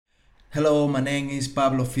Hello, my name is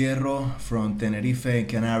Pablo Fierro from Tenerife,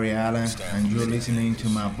 Canary Islands, and you're listening to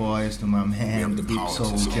my voice, to my man, Deep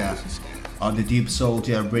Soldier, on the Deep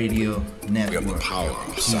Soldier Radio Network. We have the power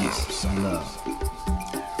of Peace and love.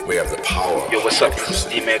 We have the power. Yo, what's up? This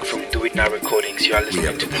is D-Mac from Do It Now Recordings. You are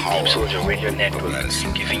listening to the Deep Soldier Radio Network,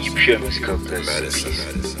 giving you pure musical bliss. Medicine.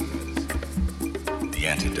 The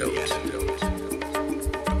antidote.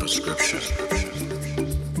 The prescription.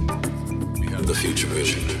 We have the future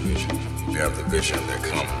vision. We have the vision that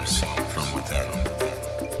comes from within.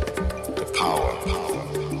 The power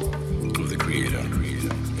of the Creator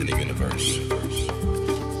in the universe.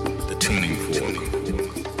 The tuning fork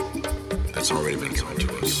that's already been given to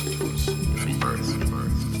us from birth.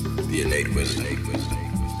 The innate wisdom.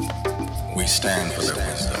 We stand for that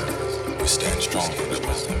wisdom. We stand strong for that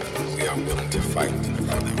wisdom. We are willing to fight for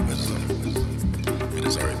that wisdom. It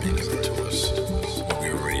has already been given to us. What we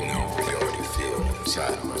already know, we already feel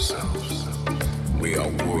inside of ourselves. We are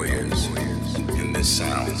warriors in this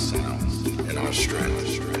sound, in our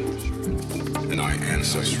strength, in our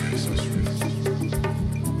ancestry.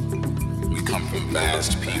 We come from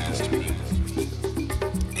vast people,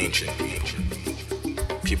 ancient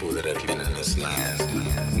people that have been in this land,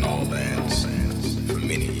 in all lands, for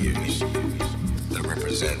many years, that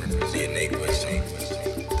represent the innate wisdom,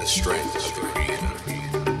 the strength of the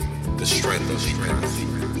Creator, the strength of the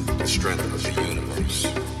earth, the strength of the universe.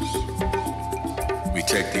 We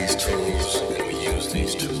take these tools and we use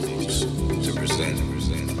these tools to present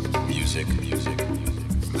music,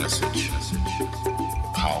 message,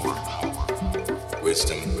 power,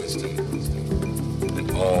 wisdom,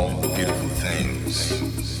 and all the beautiful things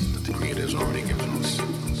that the Creator has already given us.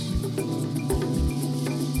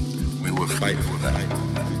 We will fight for that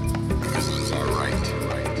because it is our right.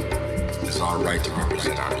 It is our right to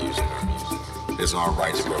represent our music. It is our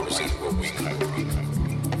right to represent where we come from.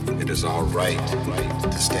 It is our right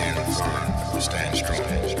to stand firm, to stand strong,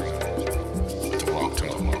 to walk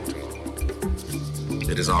tall.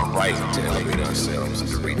 It is our right to elevate ourselves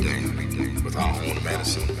every day with our own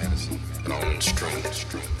medicine and our own strength.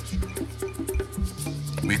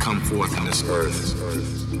 We come forth in this earth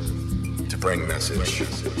to bring message.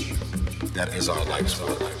 That is our life's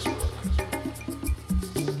work.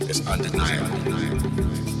 It's undeniable.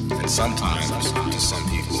 And sometimes, to some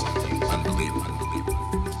people, unbelievable.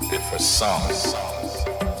 And for some,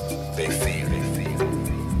 they fear.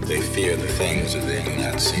 They fear the things that they do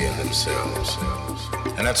not see in themselves.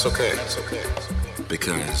 And that's okay.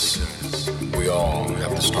 Because we all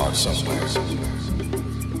have to start somewhere.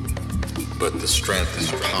 But the strength and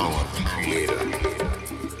the power of the Creator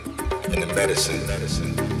and the medicine that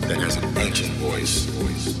has an ancient voice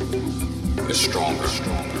is stronger.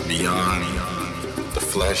 Beyond the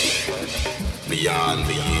flesh, beyond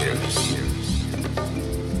the years.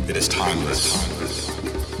 It is timeless,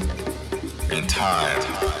 and time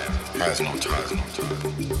has no time.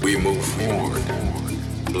 We move forward,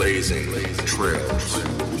 blazing trails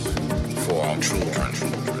for our children,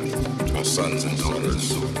 our sons and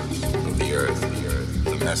daughters of the earth.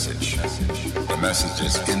 The message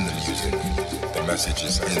is in the music. The message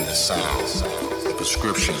is in the sound. The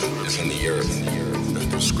prescription is in the earth. The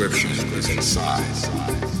prescription is inside.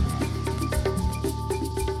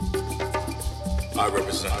 I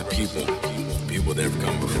represent the people that have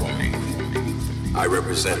come before me. I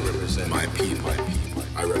represent my people.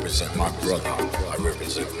 I represent my brother. I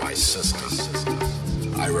represent my sisters.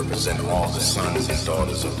 I represent all the sons and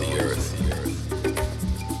daughters of the earth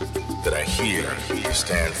that are here to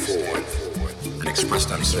stand forward and express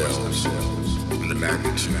themselves in the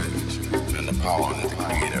magnitude and the power that the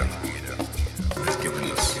Creator has given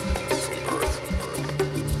us from birth.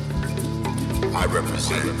 I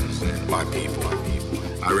represent my people.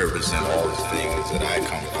 I represent all the things that I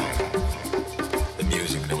come from. The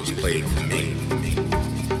music that was played for me.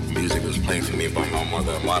 The music was played for me by my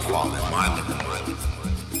mother and my father in my living room.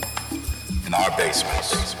 In our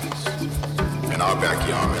basements. In our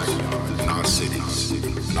backyards. In our cities.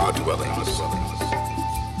 In our dwellings.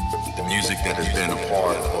 The music that has been a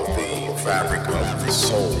part of the fabric of the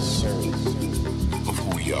soul of who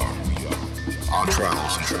we are. Our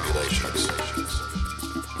trials and tribulations.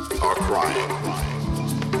 Our crying.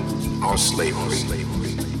 Our slavery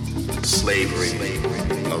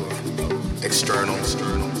of external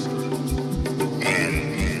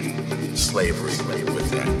and slavery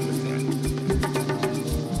within.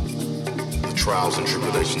 The trials and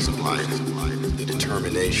tribulations of life, the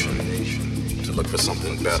determination to look for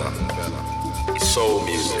something better. Soul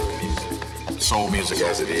music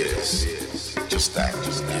as it is, just that,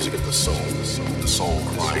 just music of the soul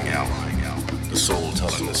crying out, the soul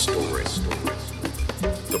telling the story.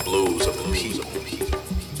 The blues of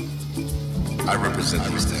I represent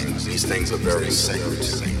these things. These things are very sacred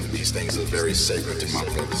to me. These things are very sacred to my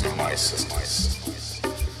brothers and my sisters,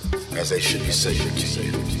 as they should be sacred to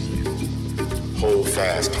you. Hold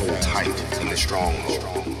fast, hold tight in the stronghold.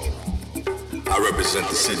 I represent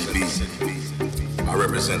the city beat. I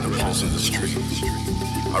represent the pulse of the street.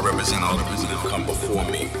 I represent all the people that come before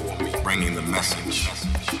me, bringing the message.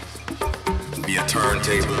 Be a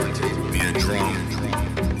turntable, be a drum,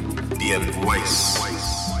 be a voice,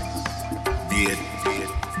 be it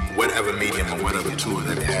whatever medium or whatever tool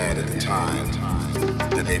they've had at the time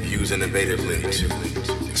that they've used innovatively to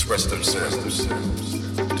express themselves,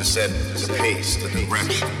 to set the pace, the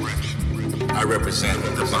direction. I represent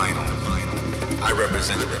the vinyl. I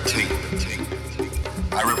represent the tape.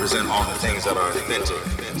 I represent all the things that are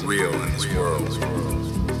authentic, real in this world.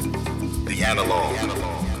 The analog,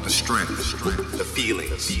 the strength, the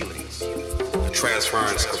feelings, the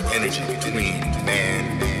transference of energy between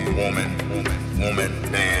man, woman,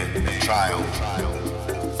 man, child,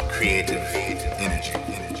 creative energy,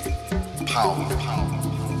 power,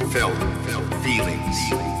 felt, feelings,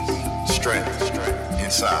 strength,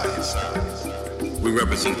 inside. We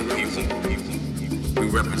represent the people. We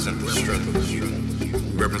represent the strength of the people.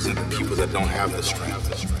 We represent the people that don't have the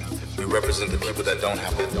strength. We represent the people that don't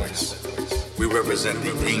have a voice. We represent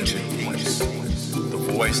the ancient voice, the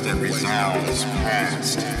voice that resounds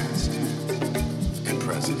past and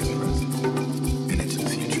present and into the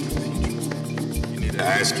future. You need to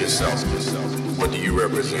ask yourself, what do you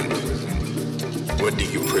represent? What do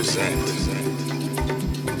you present?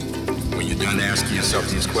 When you're done asking yourself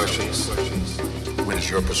these questions, what is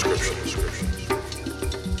your prescription?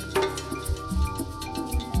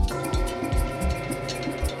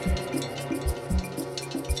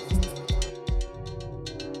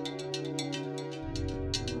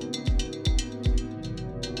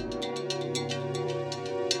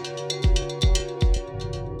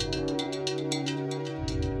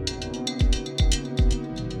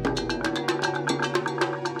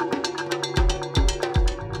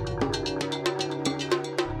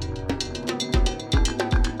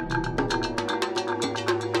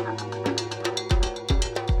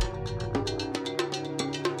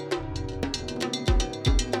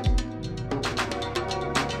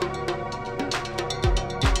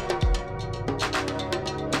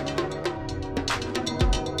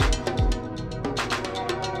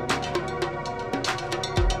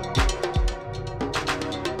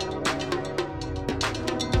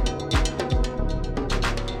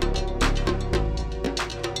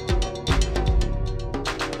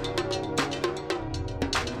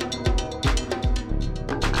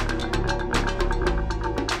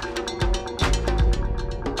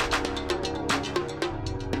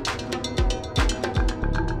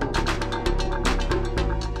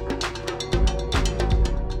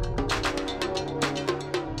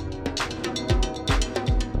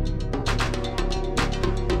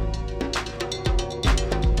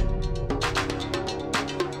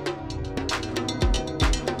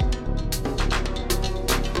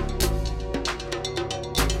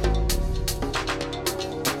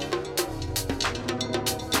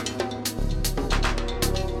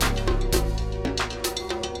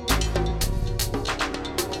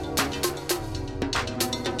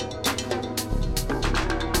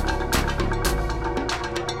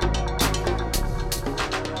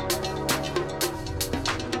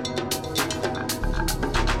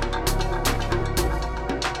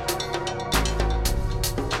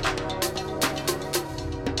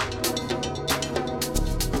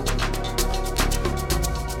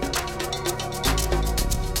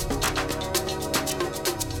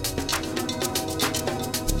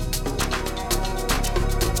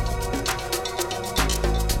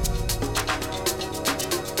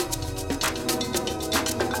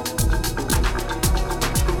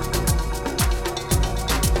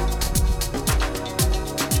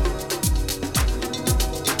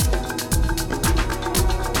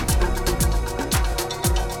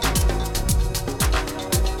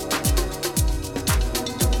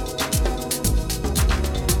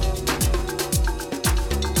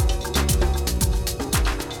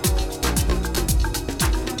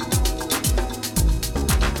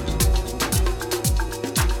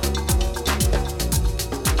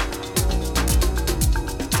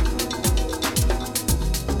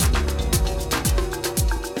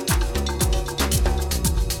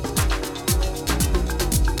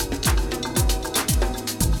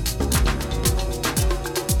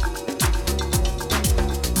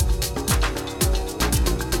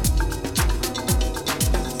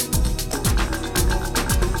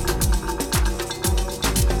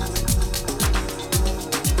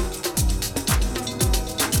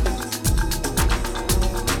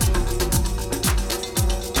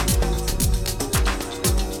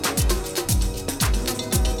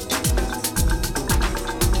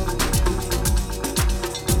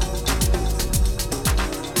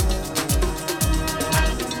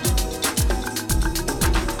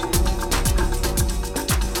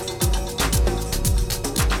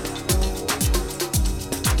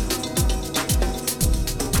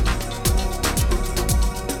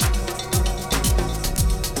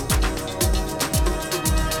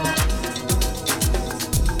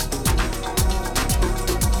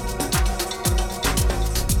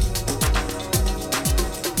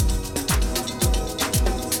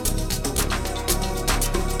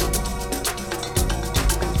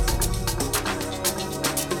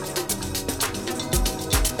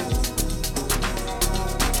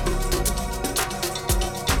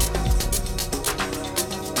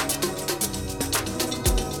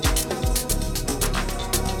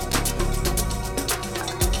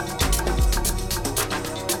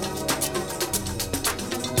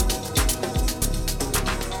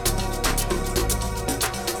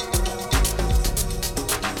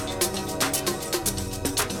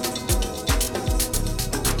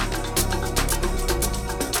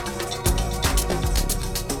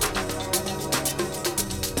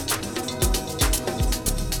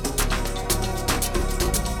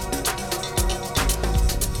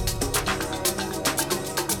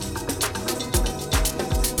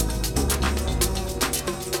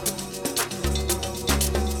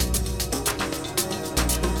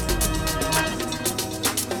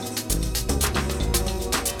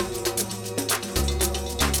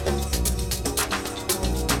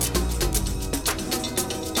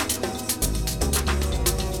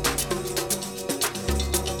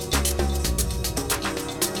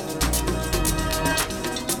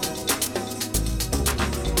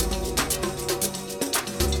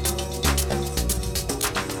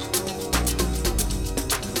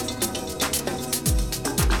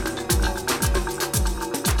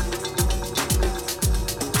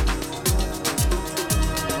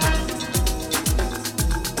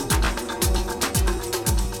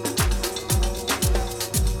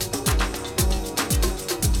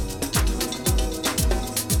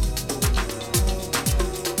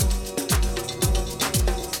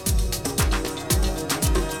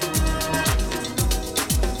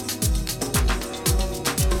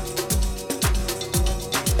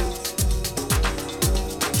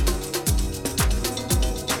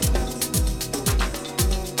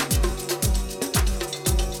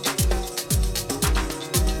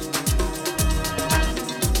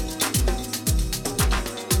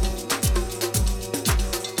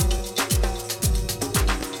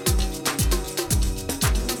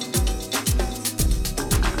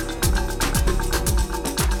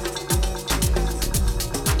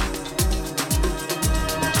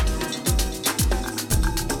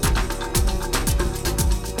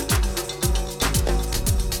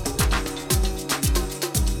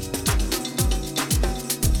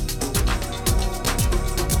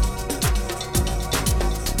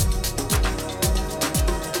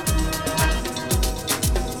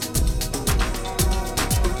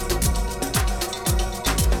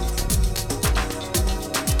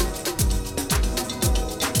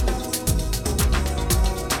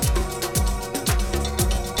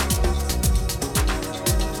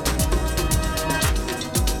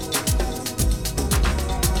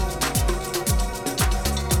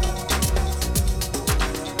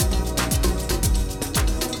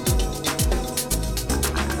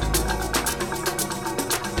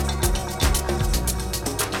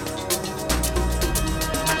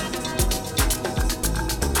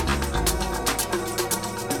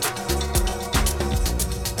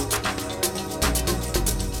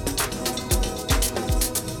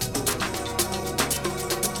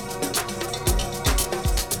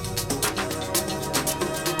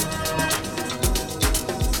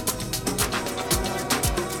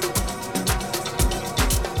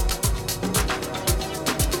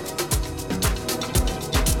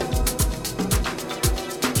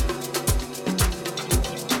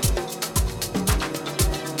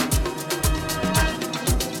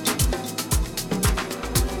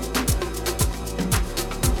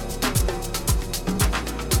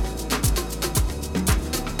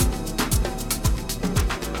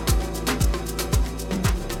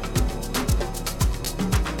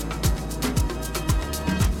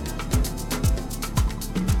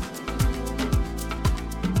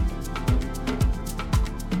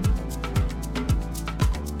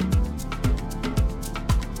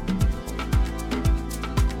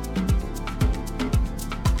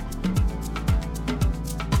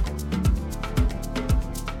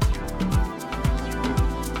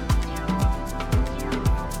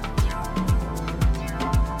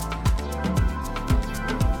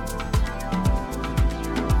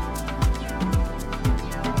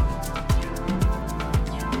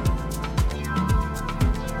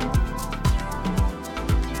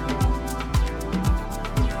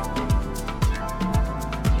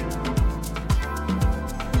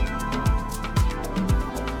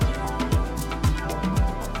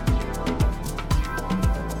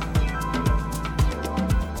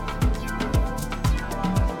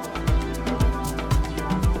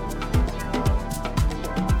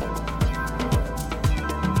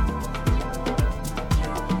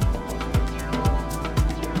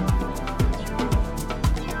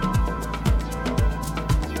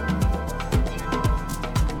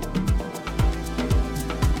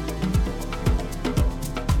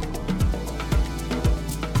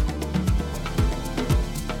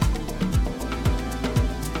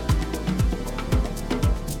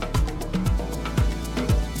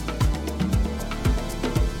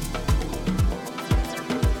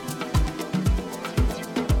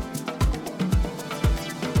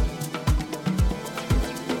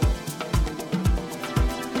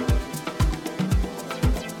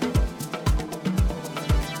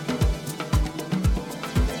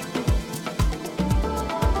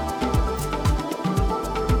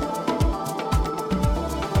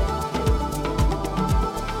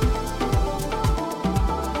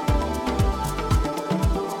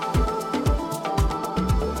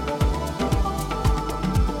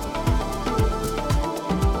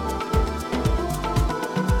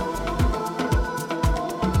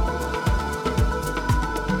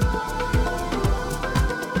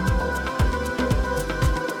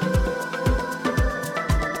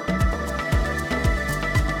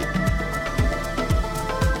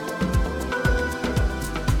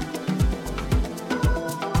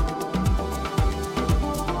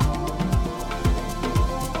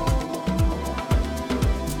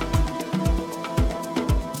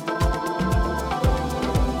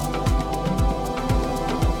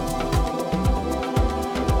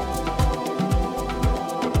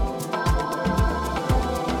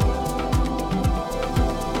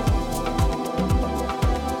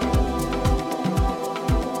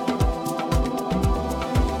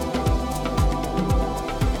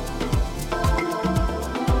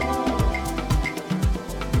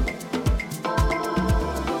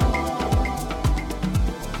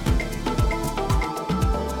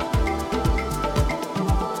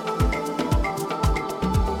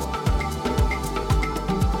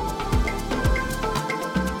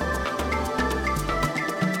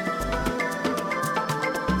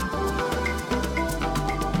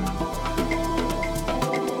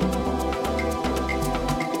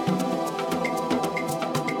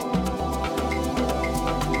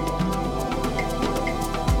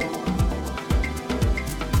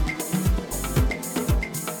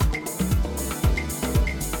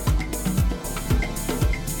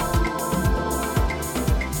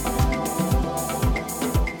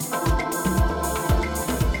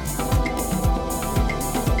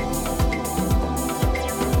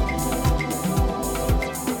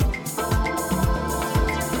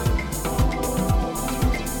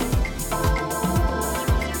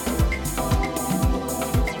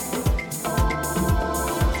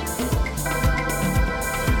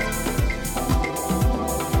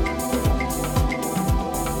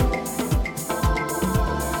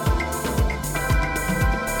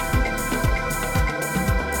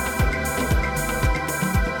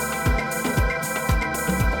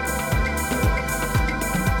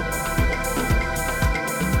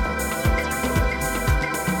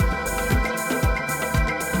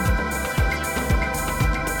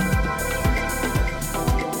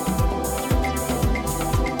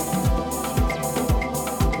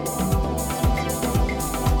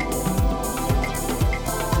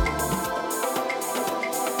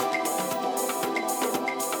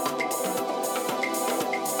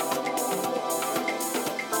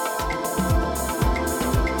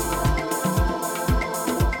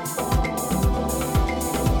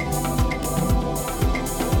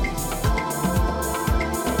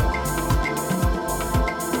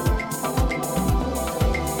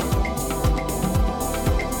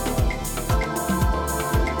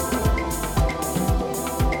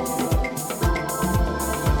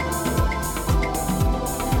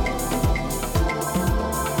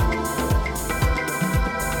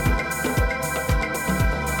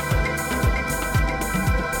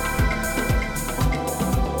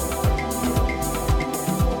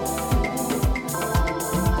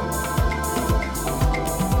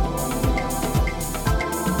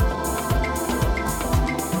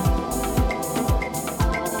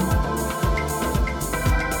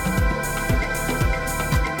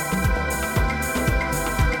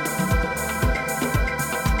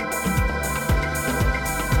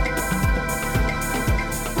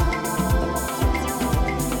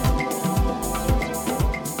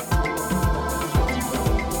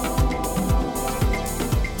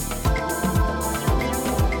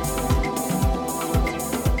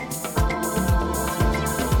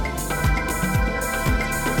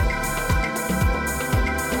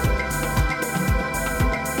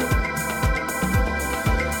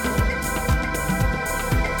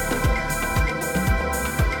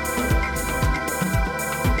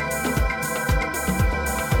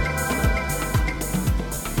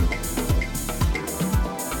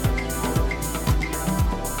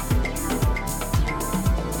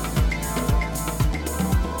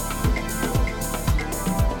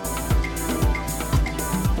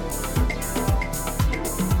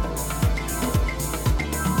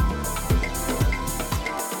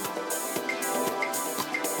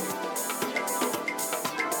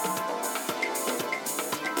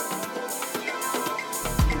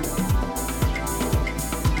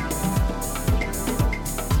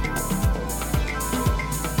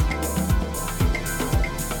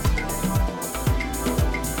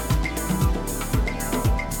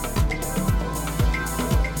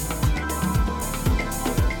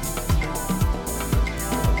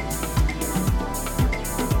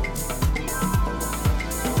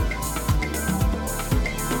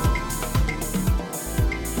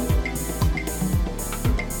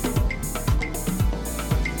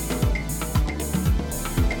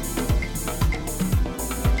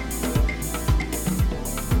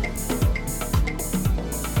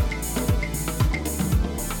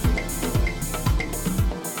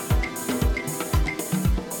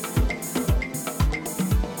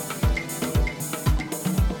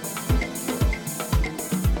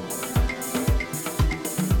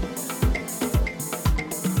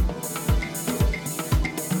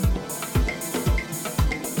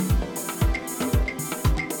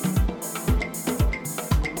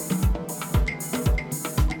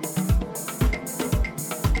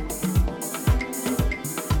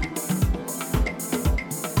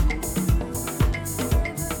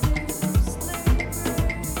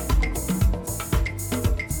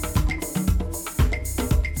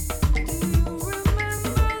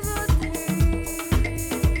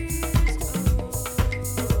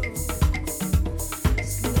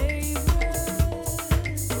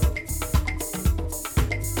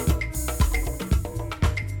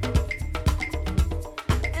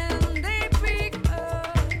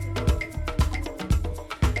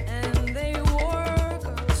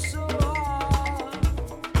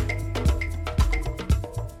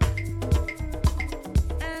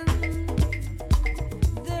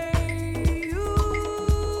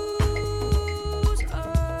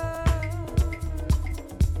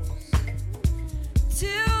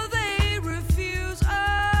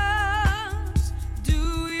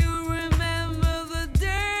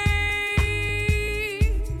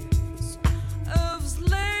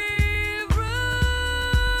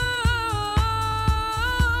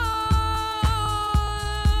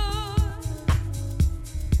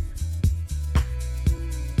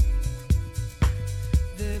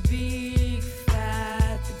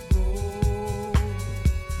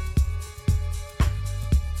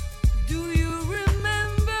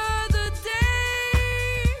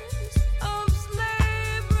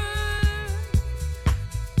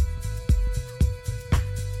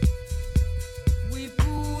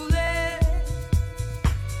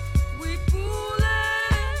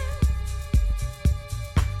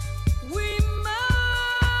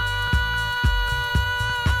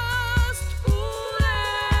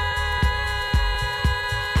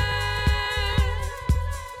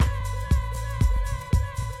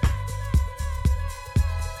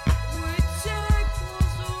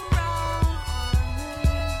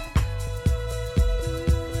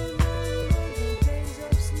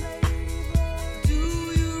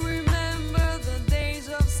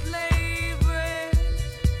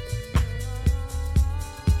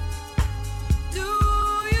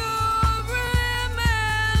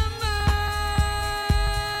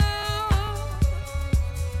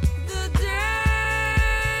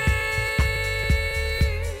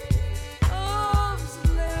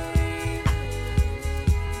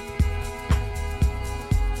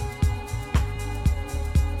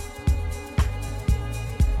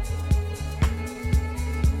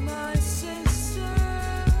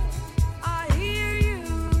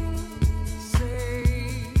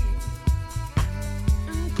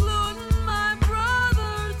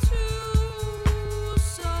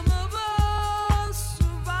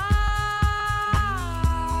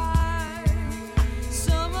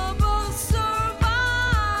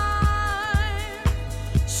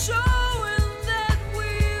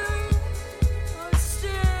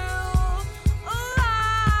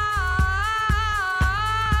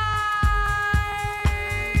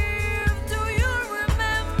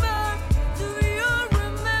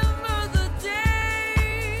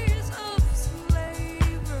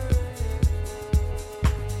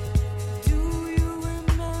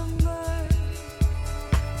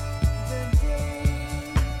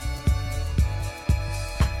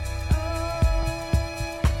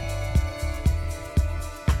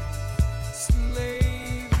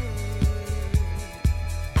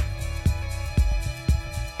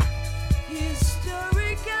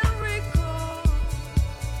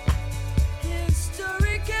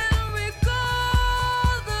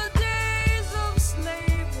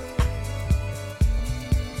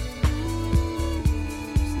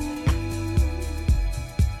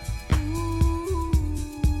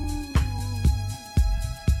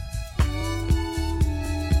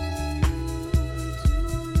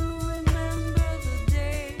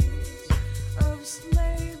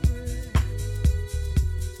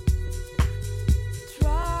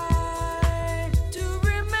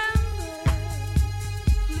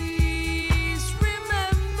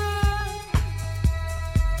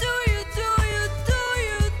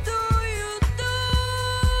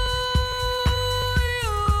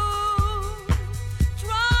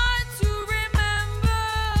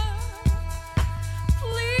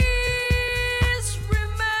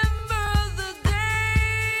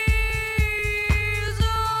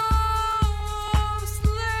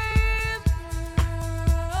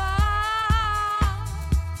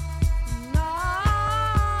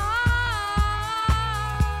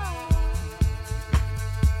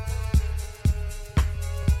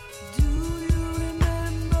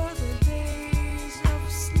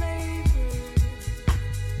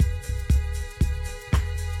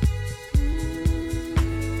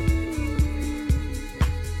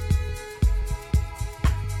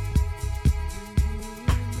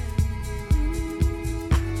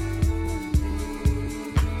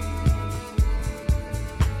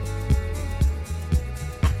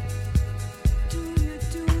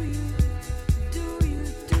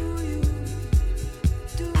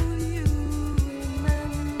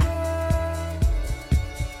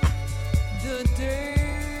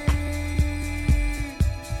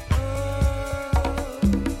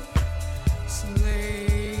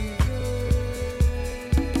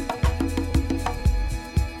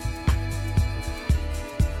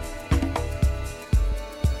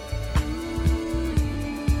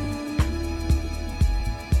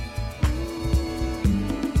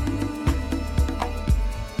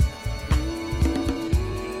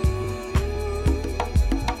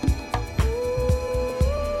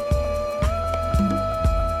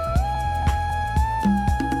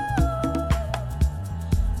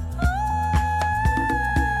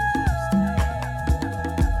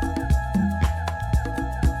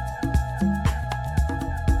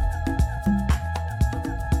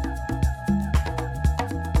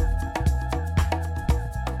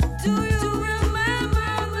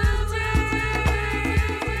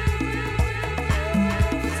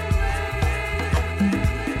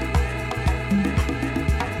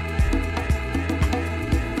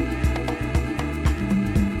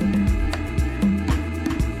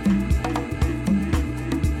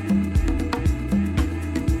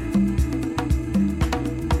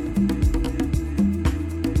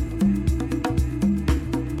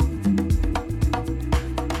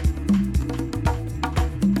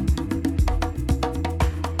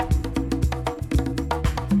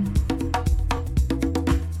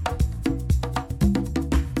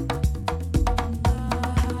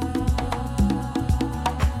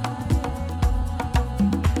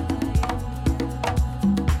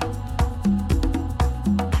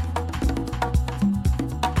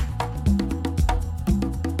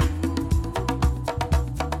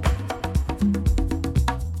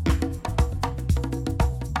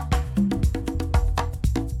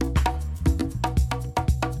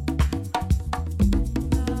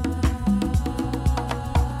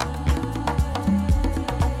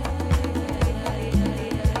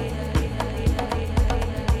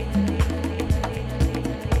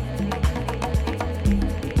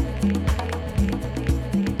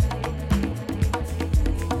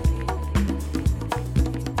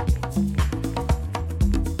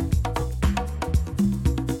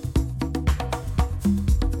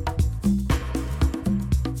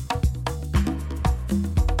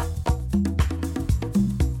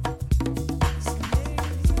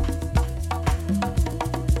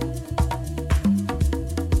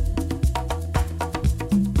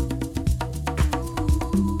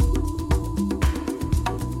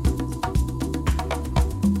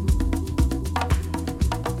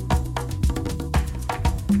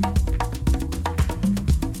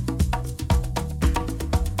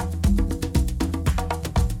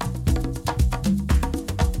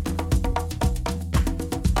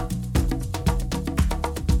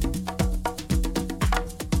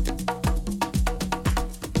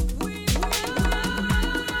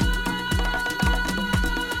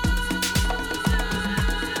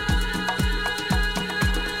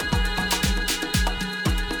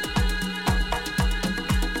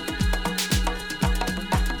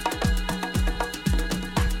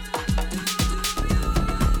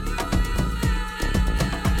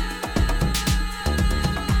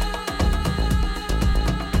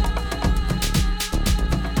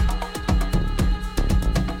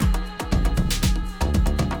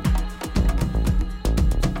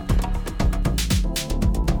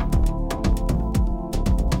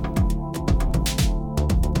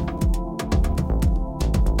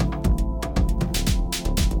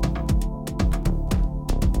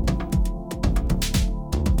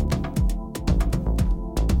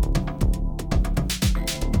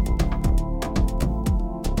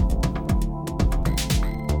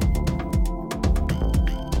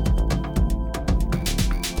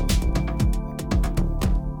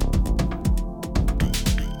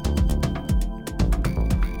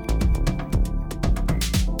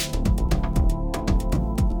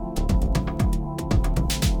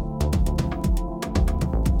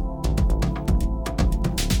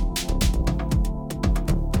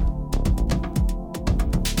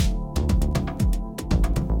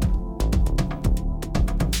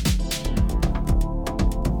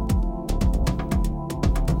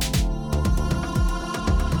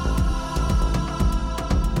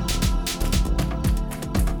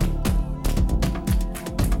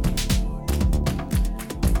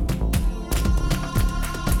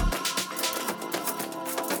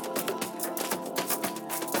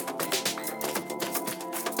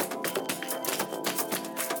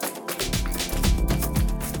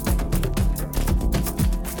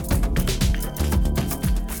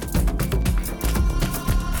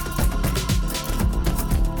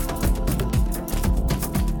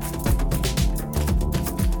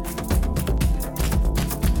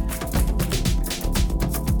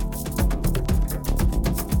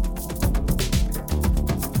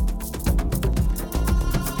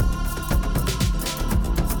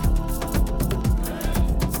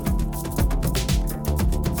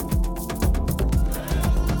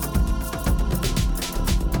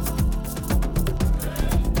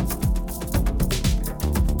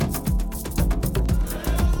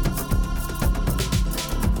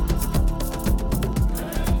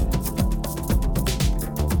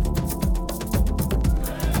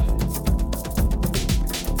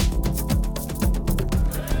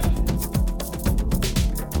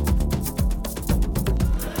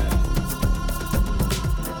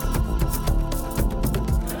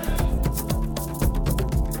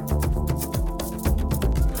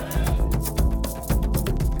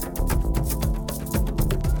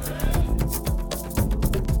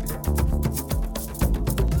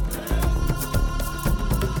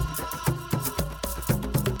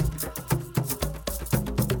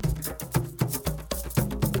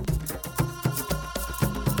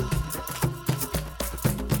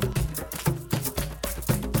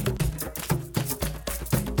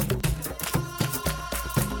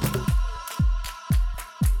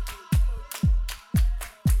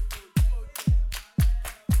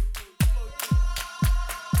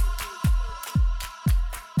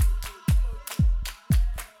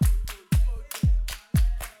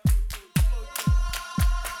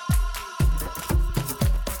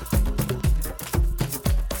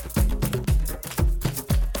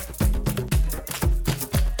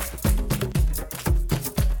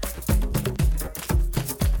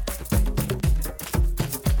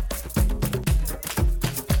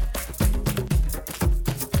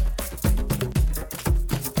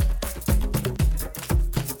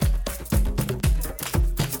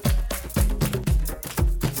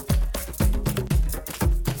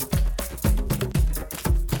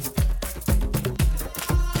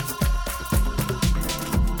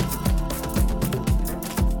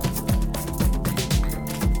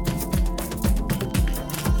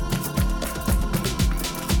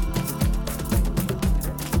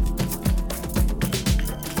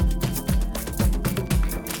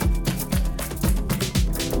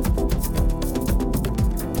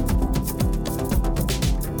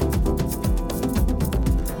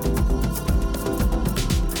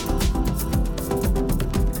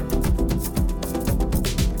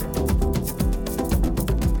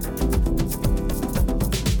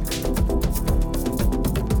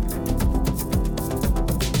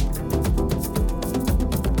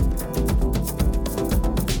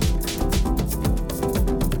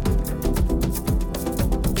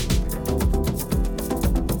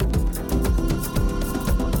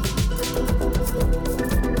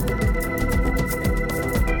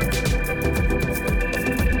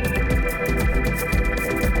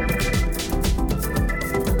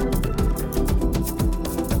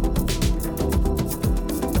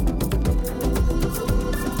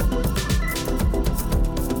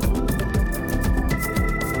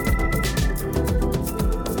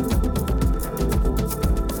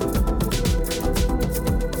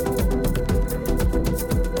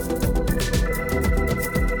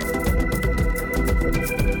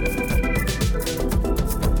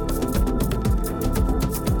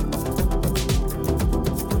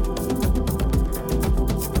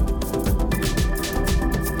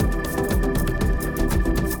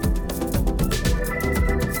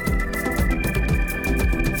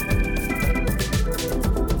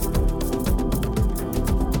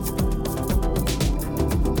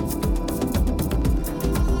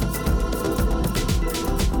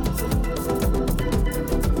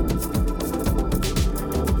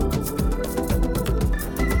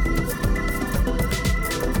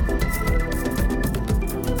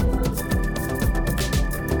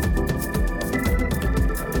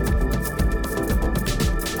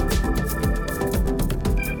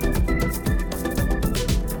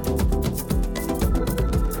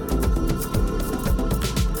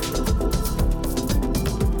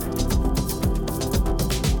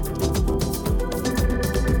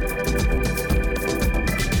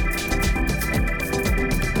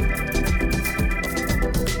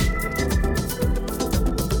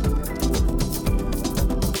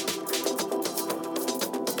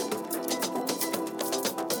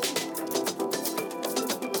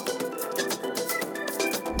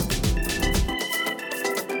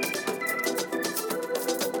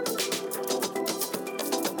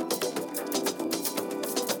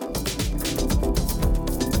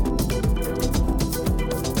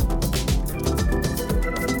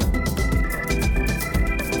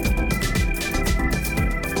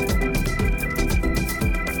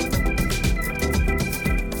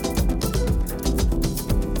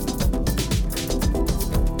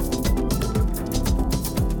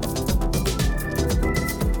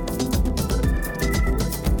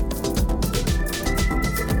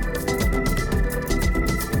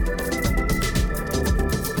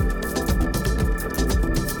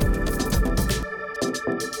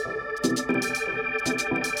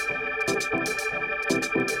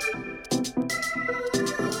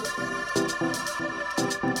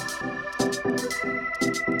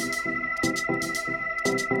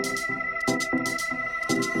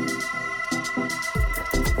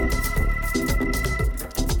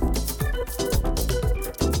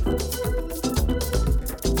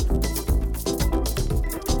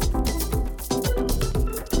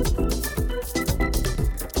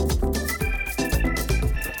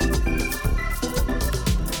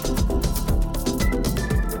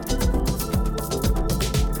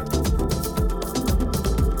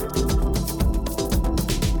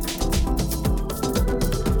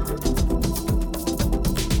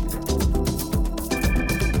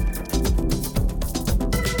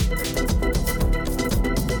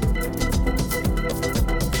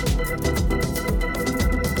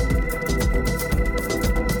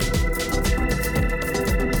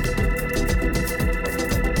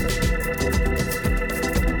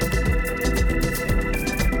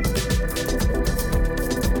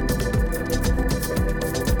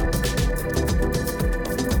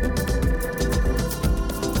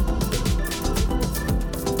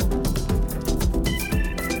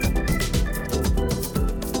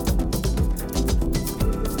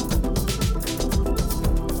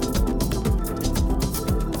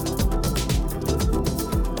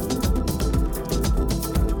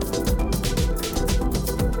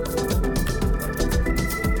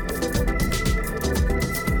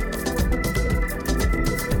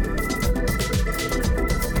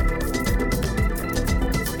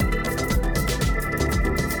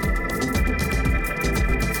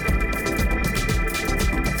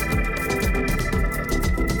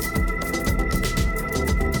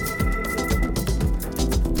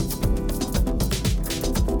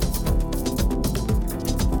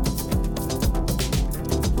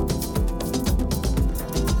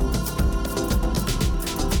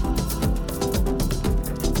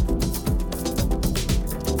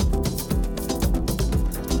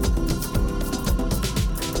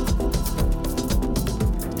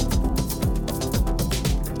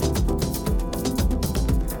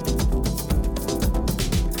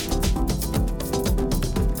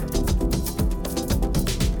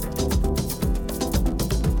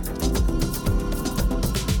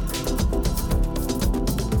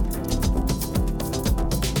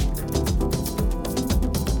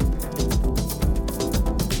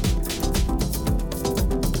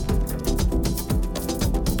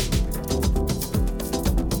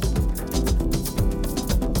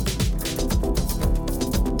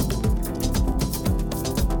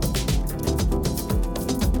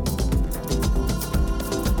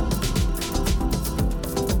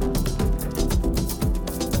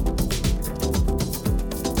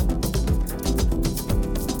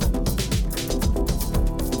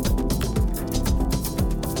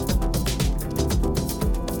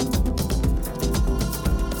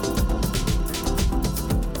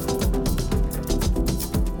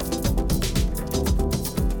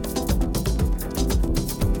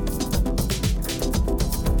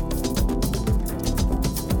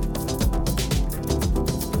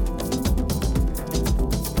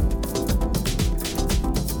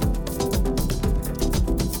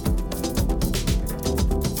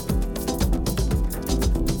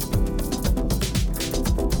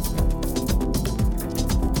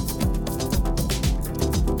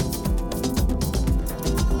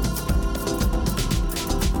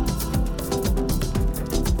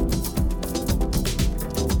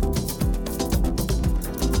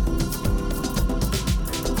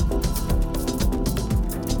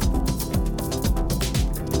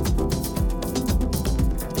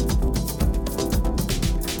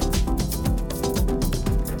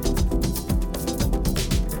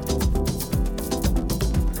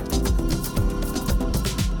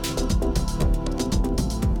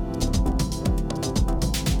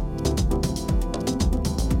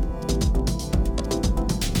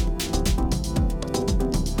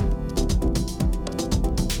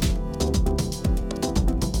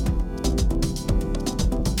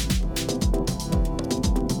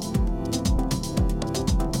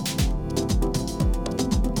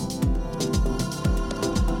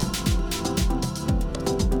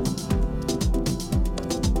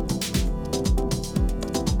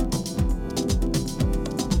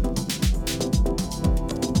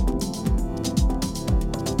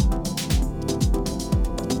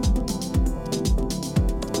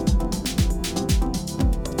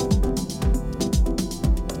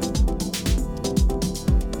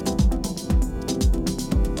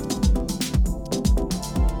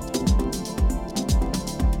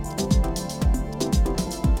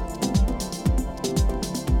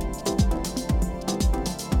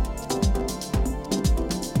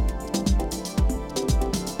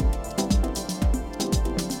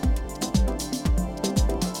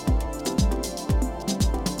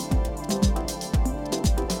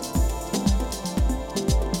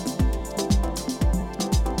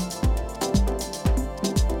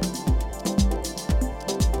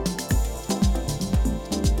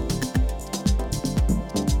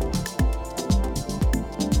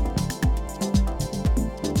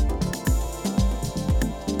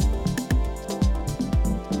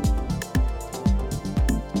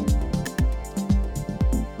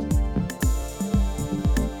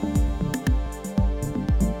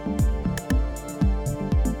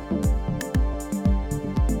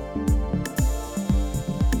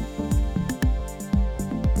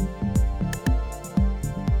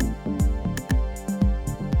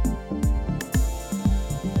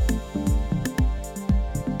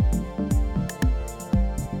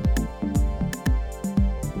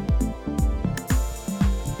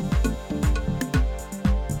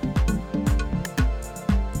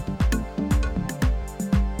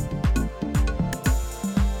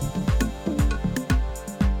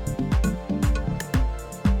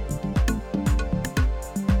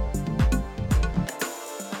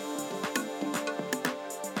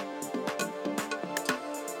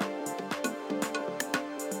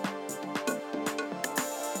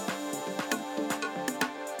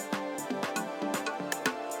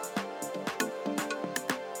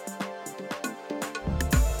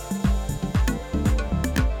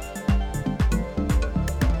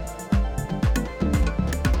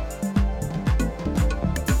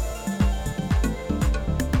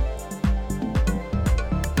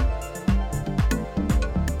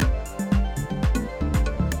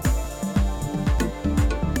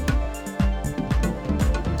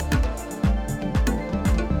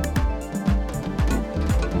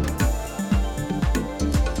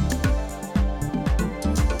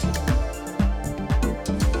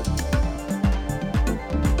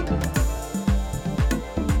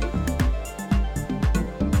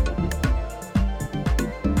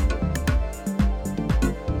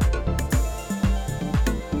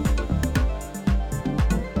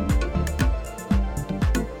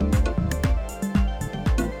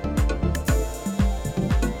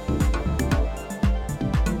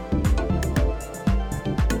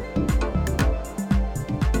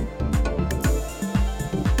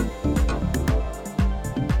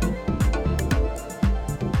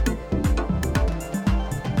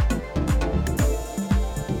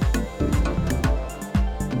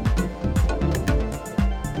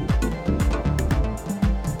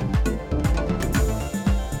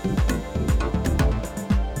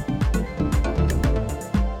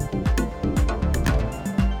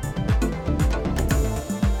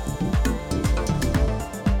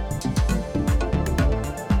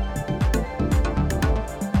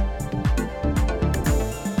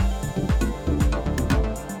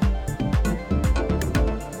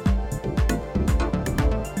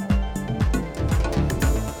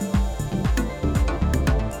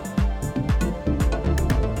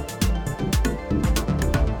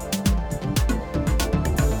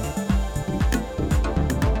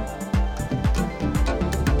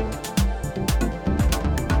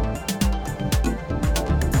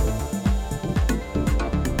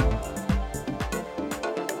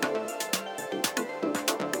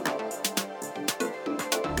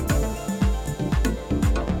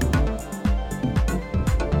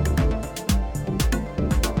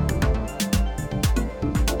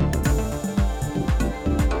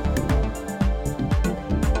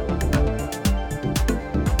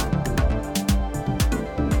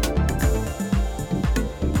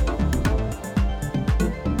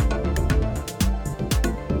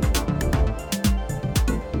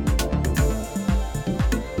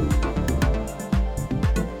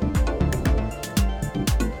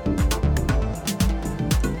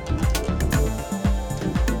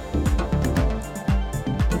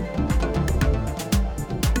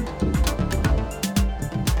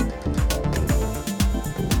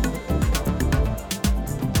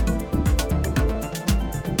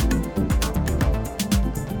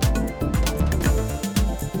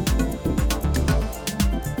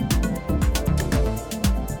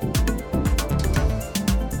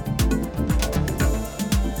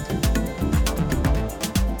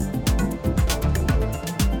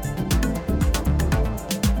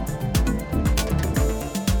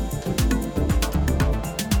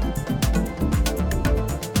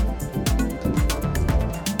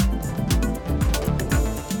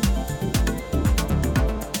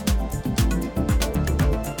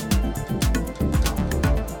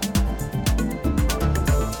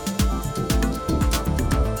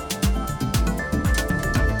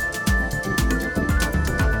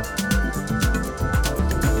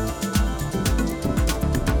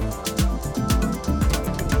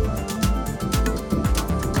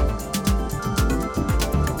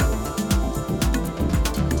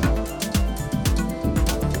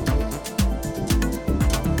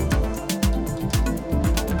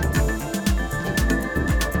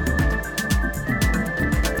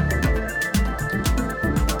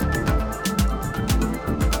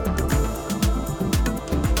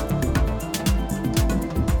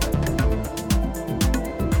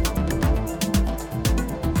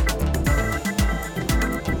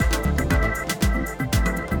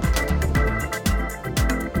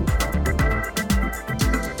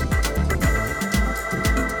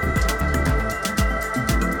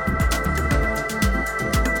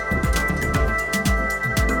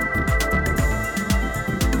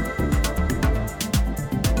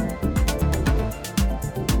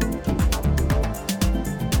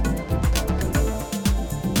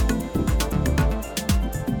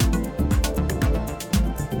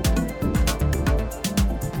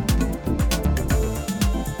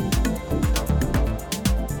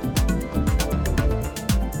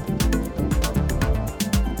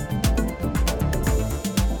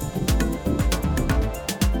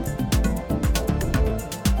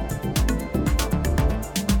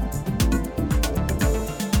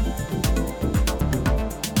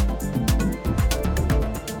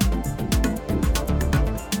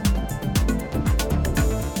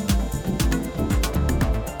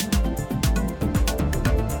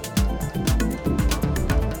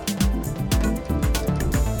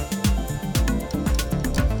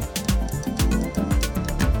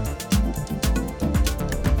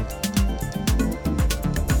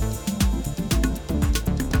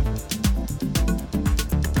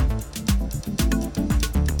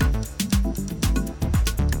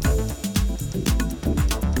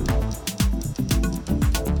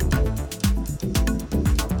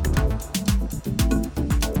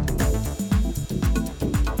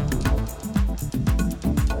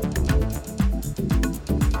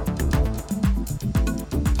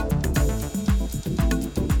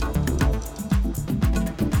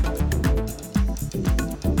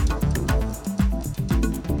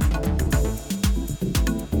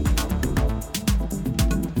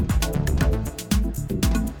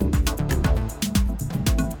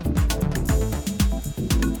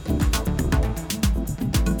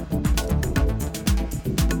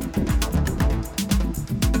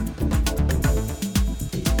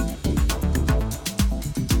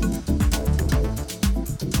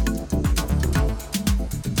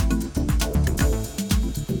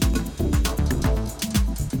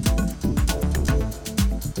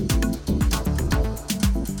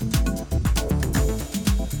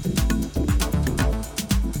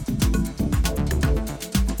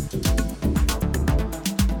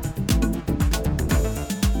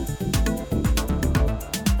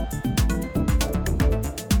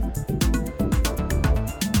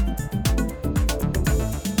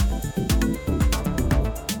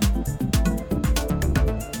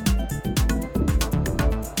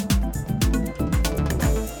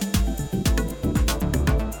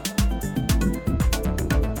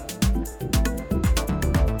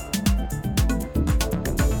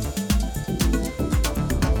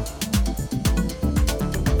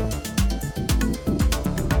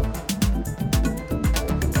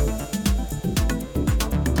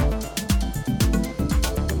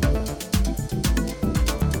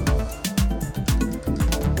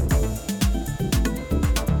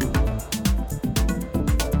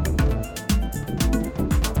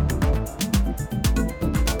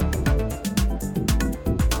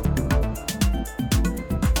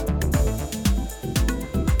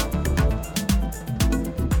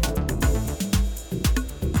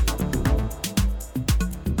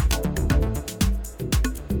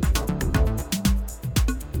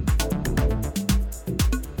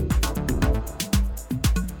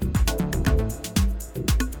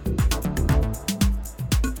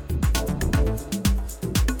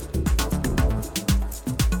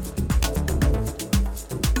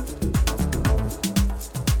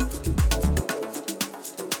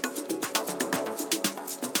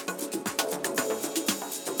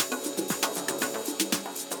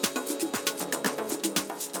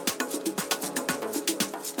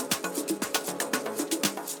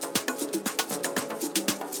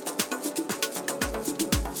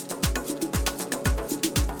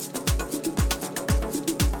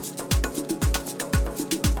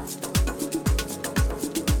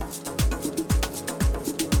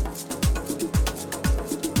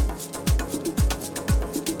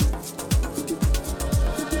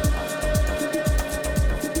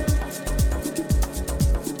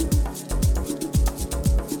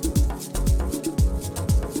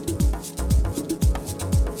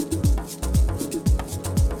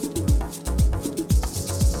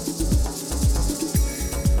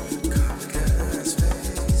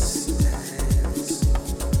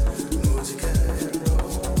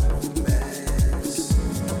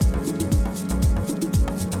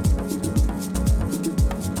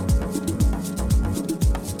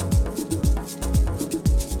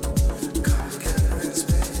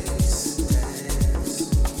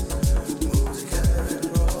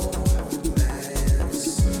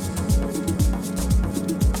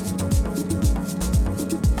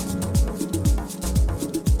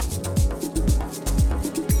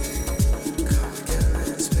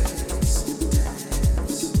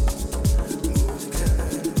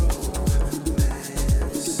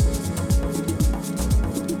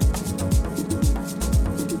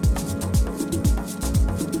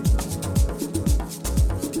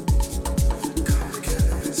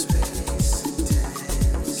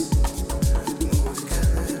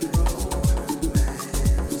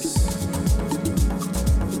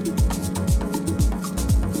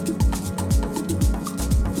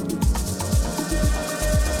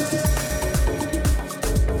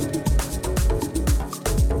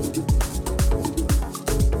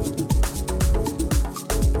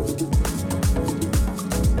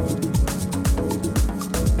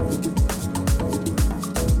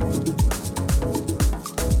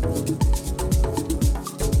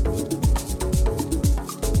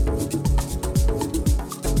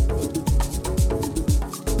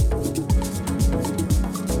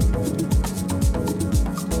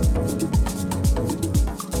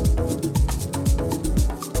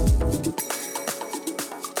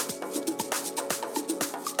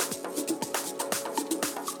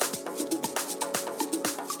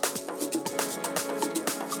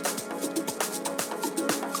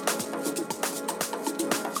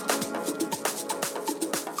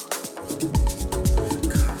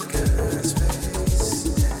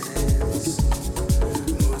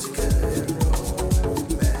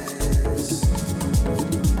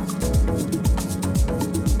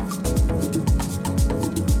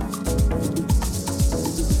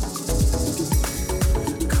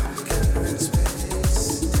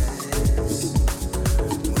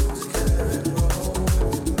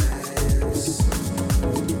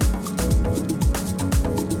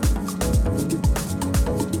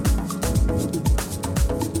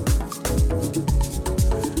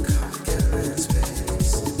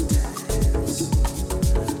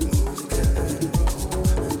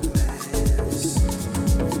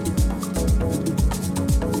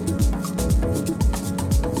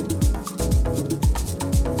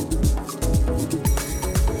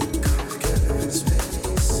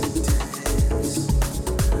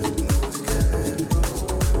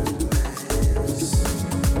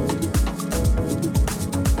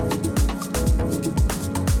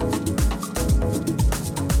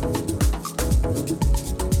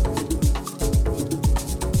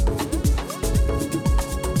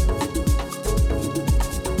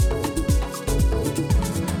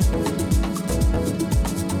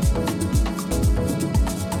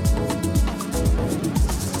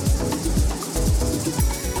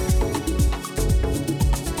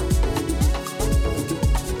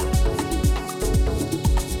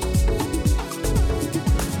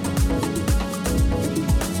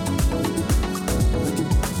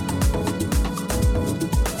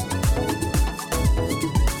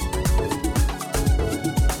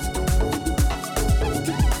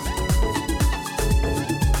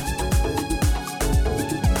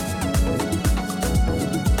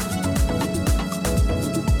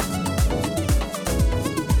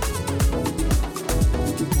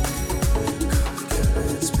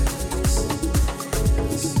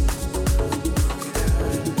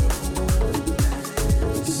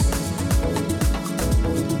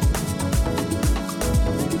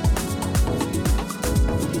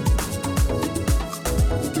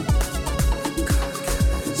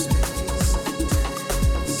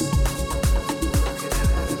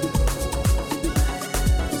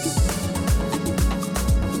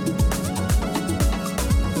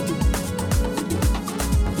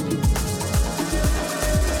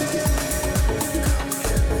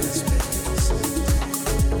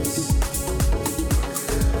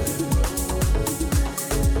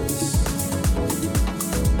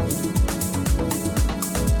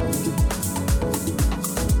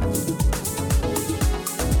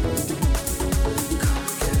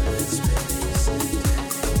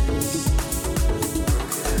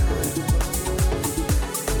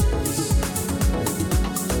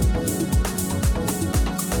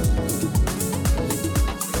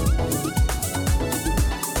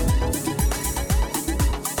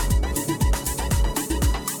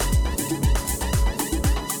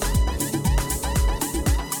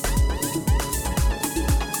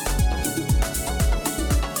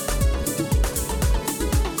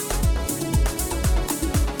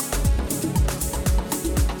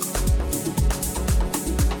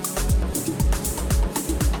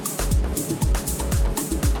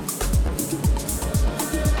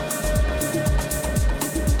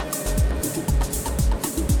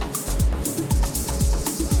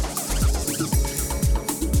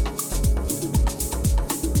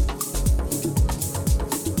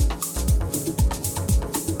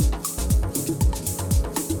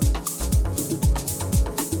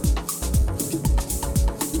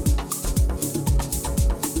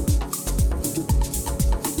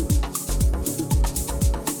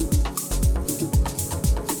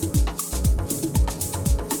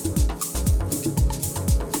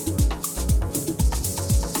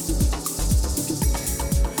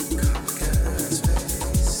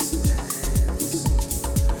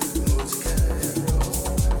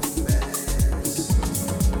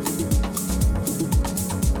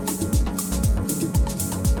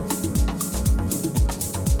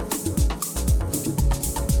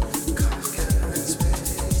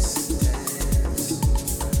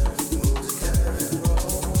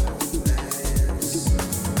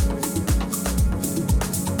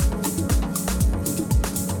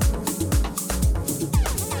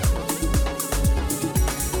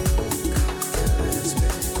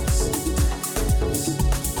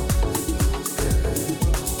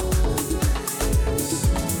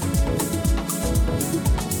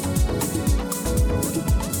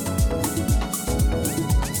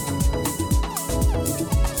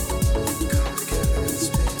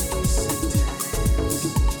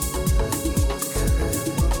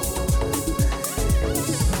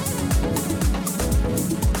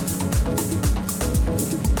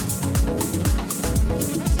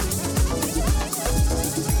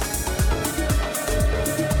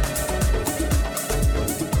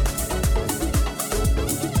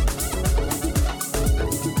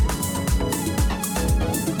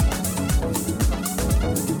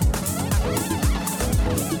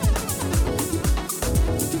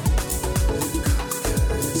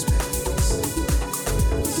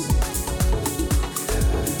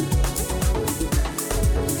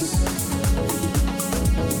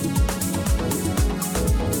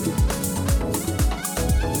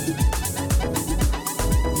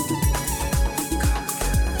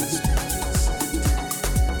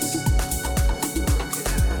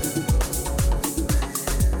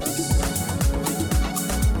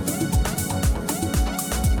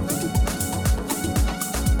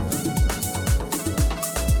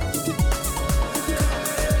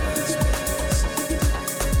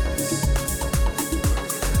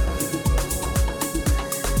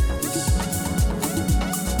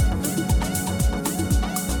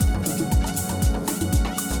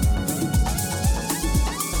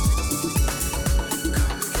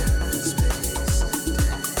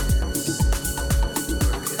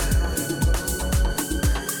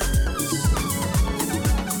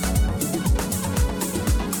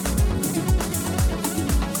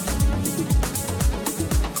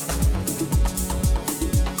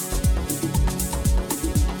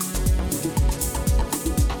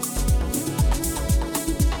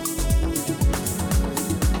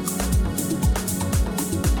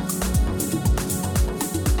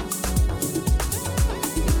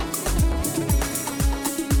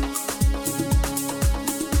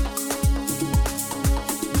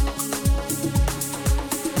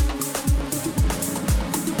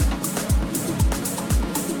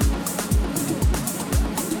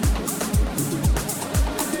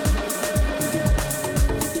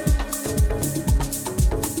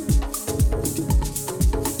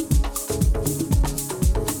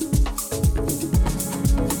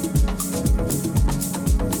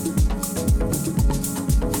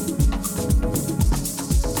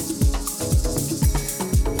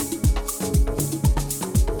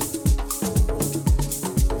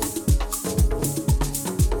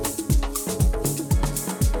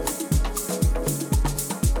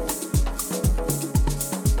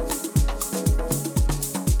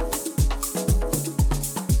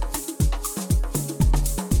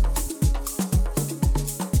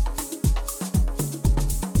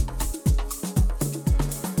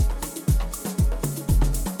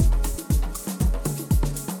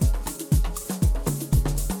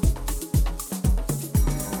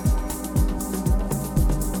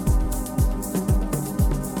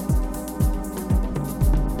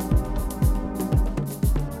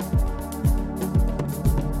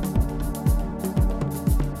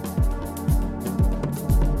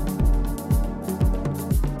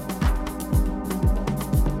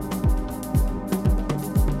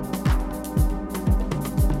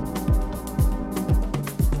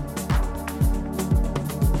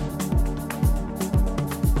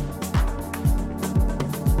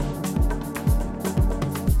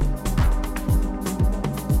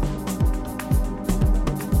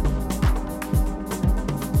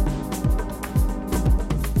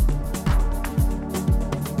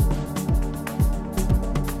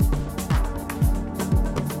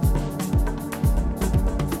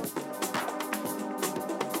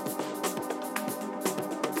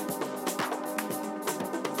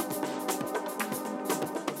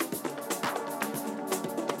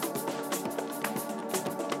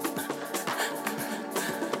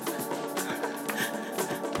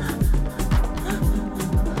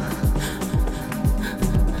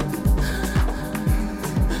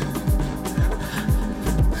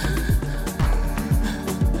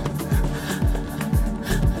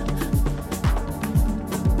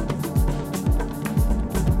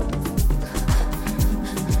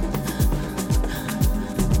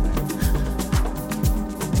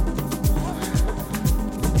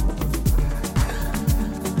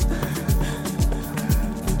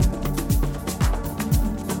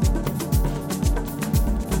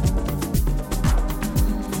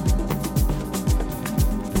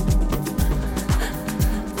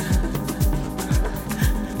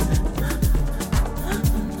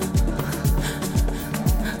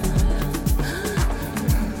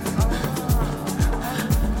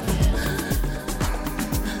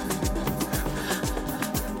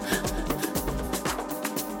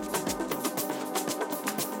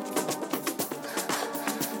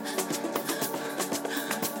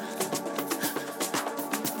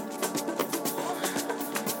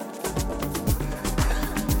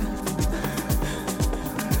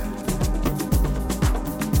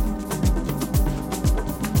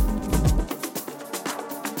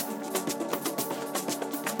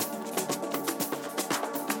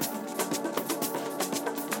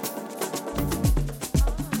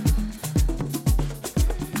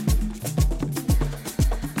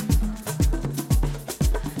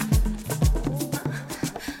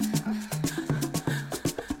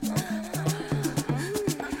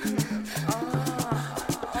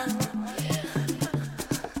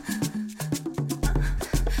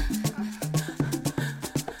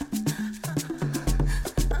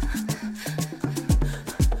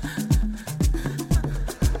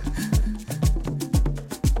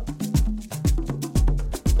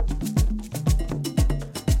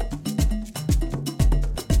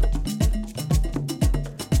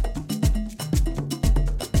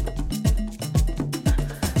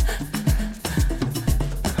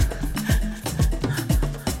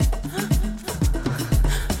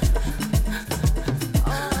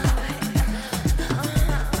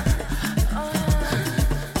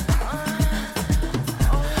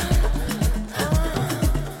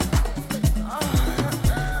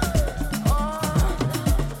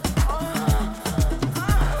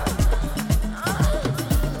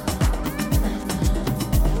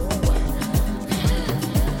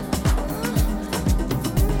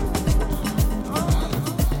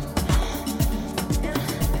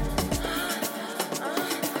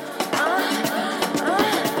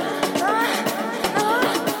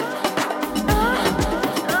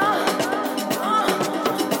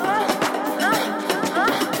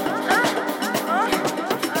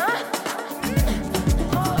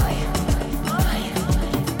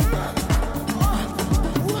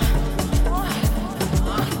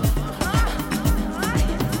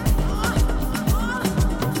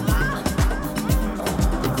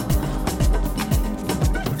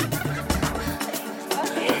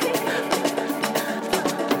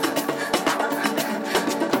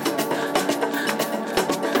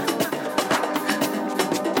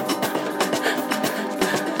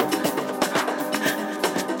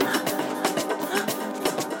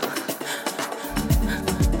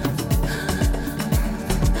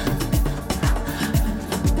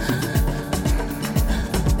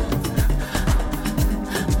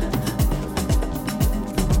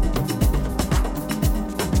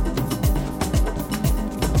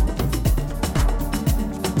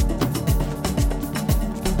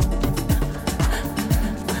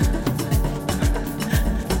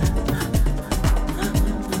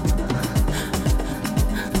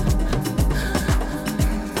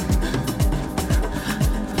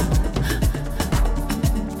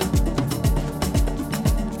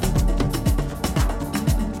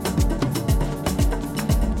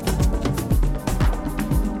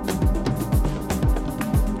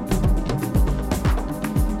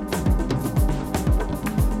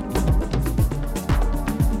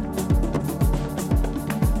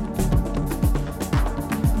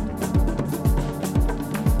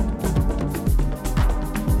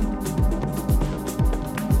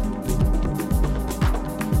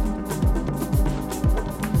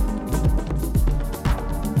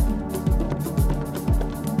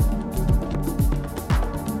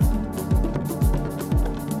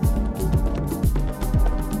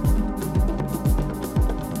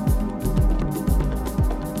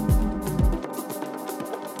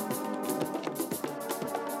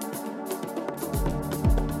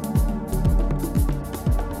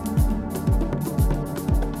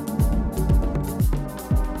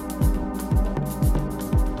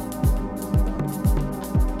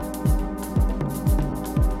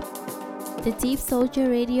 Deep Soldier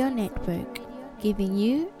Radio Network, giving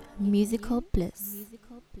you musical bliss.